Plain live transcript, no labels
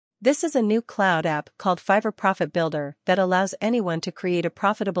This is a new cloud app called FiverrProfitBuilder that allows anyone to create a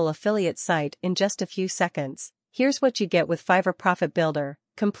profitable affiliate site in just a few seconds. Here's what you get with FiverrProfitBuilder: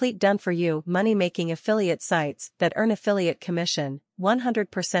 complete done-for-you money-making affiliate sites that earn affiliate commission,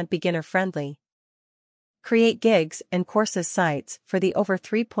 100% beginner-friendly. Create gigs and courses sites for the over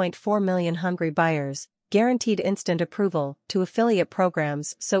 3.4 million hungry buyers, guaranteed instant approval to affiliate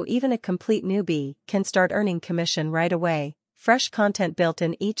programs so even a complete newbie can start earning commission right away. Fresh content built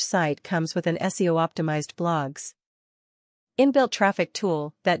in each site comes with an SEO-optimized blogs. Inbuilt traffic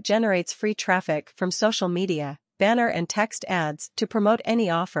tool that generates free traffic from social media, banner and text ads to promote any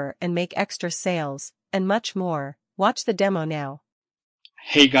offer and make extra sales, and much more. Watch the demo now.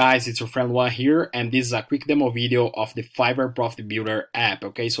 Hey guys, it's your friend Juan here, and this is a quick demo video of the Fiverr Profit Builder app.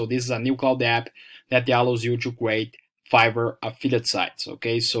 Okay, so this is a new cloud app that allows you to create Fiverr affiliate sites.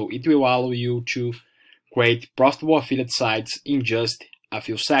 Okay, so it will allow you to create profitable affiliate sites in just a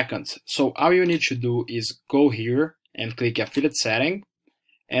few seconds. So all you need to do is go here and click affiliate setting,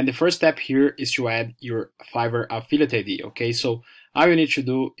 and the first step here is to add your Fiverr affiliate ID. Okay, so all you need to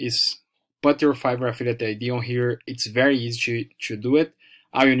do is put your Fiverr affiliate ID on here. It's very easy to do it.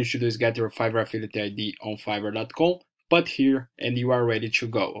 All you need to do is get your Fiverr affiliate ID on fiverr.com, put here, and you are ready to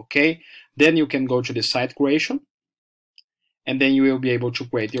go. Okay, then you can go to the site creation, and then you will be able to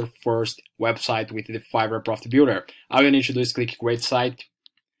create your first website with the Fiverr Profit Builder. All you need to do is click create site,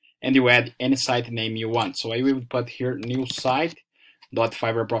 and you add any site name you want. So I will put here new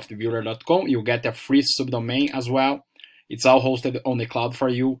site.fiverrprofitbuilder.com. You get a free subdomain as well. It's all hosted on the cloud for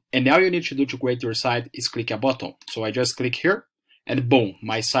you. And all you need to do to create your site is click a button. So I just click here, and boom,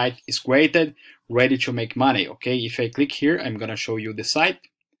 my site is created, ready to make money. Okay, if I click here, I'm gonna show you the site,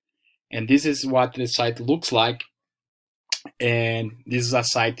 and this is what the site looks like. And this is a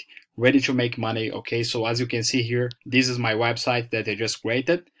site ready to make money. Okay, so as you can see here, this is my website that I just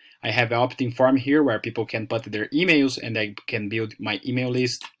created. I have an opt-in form here where people can put their emails and I can build my email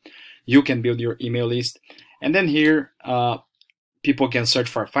list. You can build your email list, and then here people can search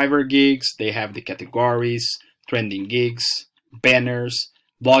for Fiverr gigs. They have the categories, trending gigs, banners,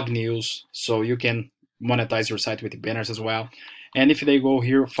 blog news, so you can monetize your site with the banners as well. And if they go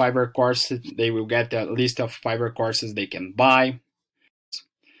here, Fiverr courses, they will get a list of Fiverr courses they can buy.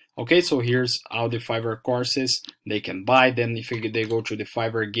 Okay, so here's all the Fiverr courses they can buy. Then if they go to the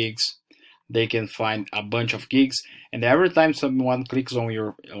Fiverr gigs, they can find a bunch of gigs. And every time someone clicks on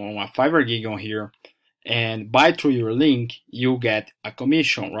a Fiverr gig on here and buy through your link, you get a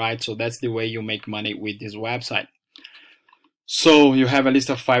commission, right? So that's the way you make money with this website. So you have a list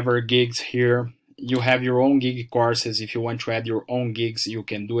of Fiverr gigs here. You have your own gig courses. If you want to add your own gigs, you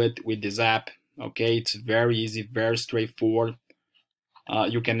can do it with this app. Okay, it's very easy, very straightforward.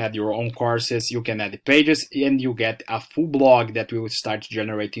 You can add your own courses, you can add the pages, and you get a full blog that will start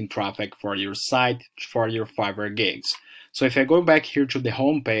generating traffic for your site, for your Fiverr gigs. So if I go back here to the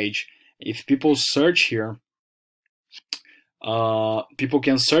home page, if people search here, people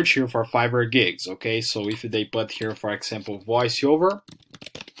can search here for Fiverr gigs. Okay, so if they put here, for example, voiceover,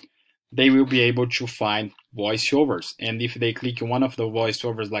 they will be able to find voiceovers. And if they click on one of the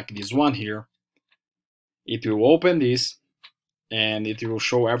voiceovers like this one here, it will open this and it will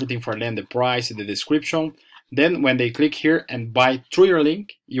show everything for them, the price, the description. Then when they click here and buy through your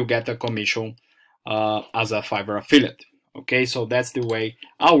link, you get a commission as a Fiverr affiliate. Okay, so that's the way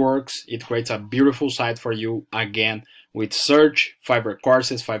it works. It creates a beautiful site for you, again, with search, Fiverr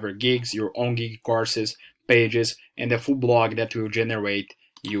courses, Fiverr gigs, your own gig courses, pages, and a full blog that will generate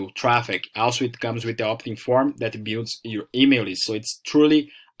you traffic. Also, it comes with the opt-in form that builds your email list. So it's truly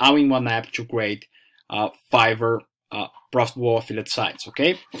all-in-one app to create Fiverr profitable affiliate sites.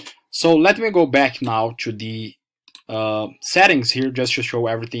 Okay, so let me go back now to the settings here just to show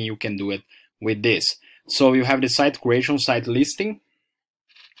everything you can do it with this. So you have the site creation, site listing.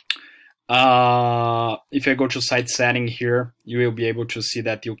 If I go to site setting here, you will be able to see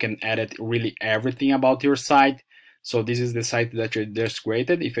that you can edit really everything about your site. So this is the site that you just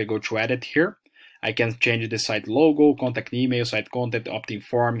created. If I go to edit here, I can change the site logo, contact email, site content, opt-in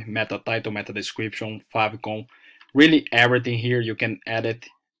form, meta title, meta description, favicon, really everything here. You can edit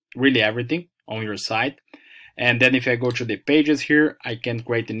really everything on your site. And then if I go to the pages here, I can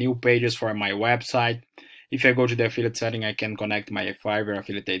create new pages for my website. If I go to the affiliate setting, I can connect my Fiverr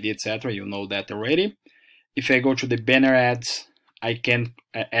affiliate ID, etc. You know that already. If I go to the banner ads, I can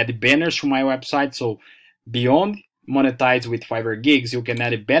add banners to my website. So beyond monetize with Fiverr gigs, you can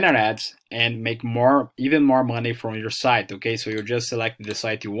add banner ads and make even more money from your site. Okay, so you just select the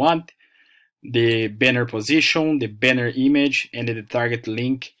site you want, the banner position, the banner image, and the target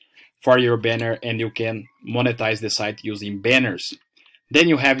link for your banner, and you can monetize the site using banners. Then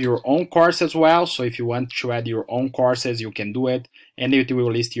you have your own course as well. So if you want to add your own courses, you can do it. And it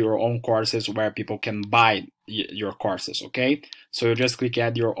will list your own courses where people can buy your courses, okay? So you just click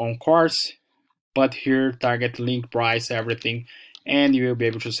add your own course, but here target link price, everything, and you will be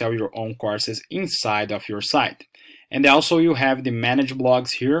able to sell your own courses inside of your site. And also you have the manage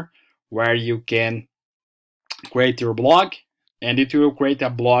blogs here where you can create your blog, and it will create a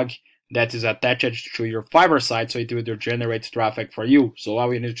blog that is attached to your Fiverr site, so it will generate traffic for you. So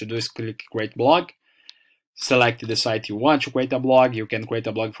all you need to do is click create blog, select the site you want to create a blog. You can create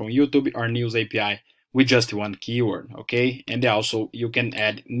a blog from YouTube or News API with just one keyword, okay? And also you can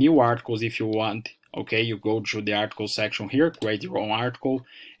add new articles if you want, okay? You go to the article section here, create your own article,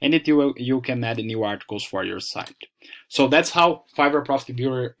 and you can add new articles for your site. So that's how Fiverr Profit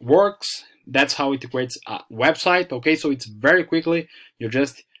Builder works. That's how it creates a website, okay? So it's very quickly, you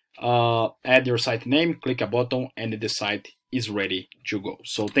just add your site name, click a button, and the site is ready to go.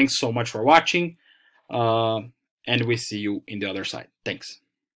 So thanks so much for watching, and we see you in the other side. Thanks.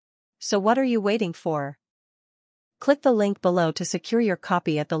 So what are you waiting for? Click the link below to secure your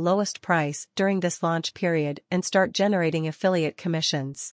copy at the lowest price during this launch period and start generating affiliate commissions.